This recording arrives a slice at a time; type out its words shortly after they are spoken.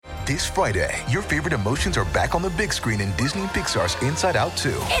This Friday, your favorite emotions are back on the big screen in Disney and Pixar's Inside Out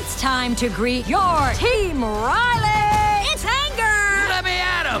 2. It's time to greet your Team Riley! It's anger! Let me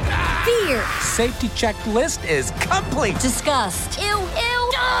at him! Fear! Safety checklist is complete! Disgust! Ew,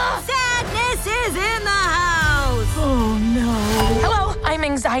 ew! Sadness is in the house! Oh, no. Hello, I'm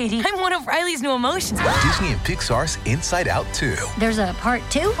anxiety. I'm one of Riley's new emotions. Disney and Pixar's Inside Out 2. There's a part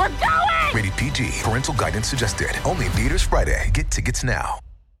 2? We're going! Rated PG. Parental guidance suggested. Only in theaters Friday. Get tickets now.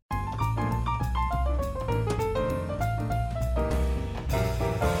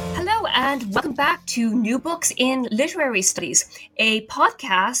 Hello and welcome back to New Books in Literary Studies, a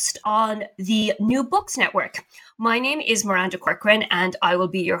podcast on the New Books Network. My name is Miranda Corcoran and I will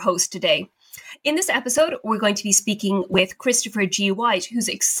be your host today. In this episode, we're going to be speaking with Christopher G. White, whose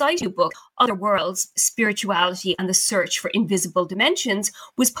exciting book, Other Worlds, Spirituality and the Search for Invisible Dimensions,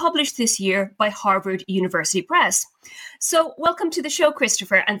 was published this year by Harvard University Press. So welcome to the show,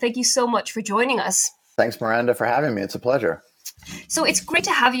 Christopher, and thank you so much for joining us. Thanks, Miranda, for having me. It's a pleasure. So it's great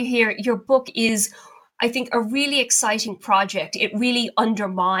to have you here. Your book is, I think, a really exciting project. It really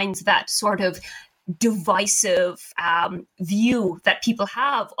undermines that sort of divisive view that people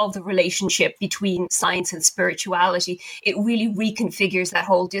have of the relationship between science and spirituality. It really reconfigures that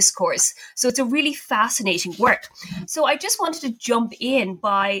whole discourse. So it's a really fascinating work. So I just wanted to jump in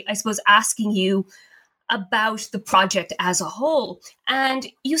by, I suppose, asking you about the project as a whole. And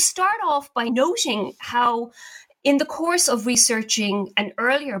you start off by noting how in the course of researching an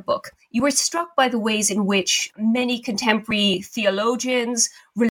earlier book, you were struck by the ways in which many contemporary theologians,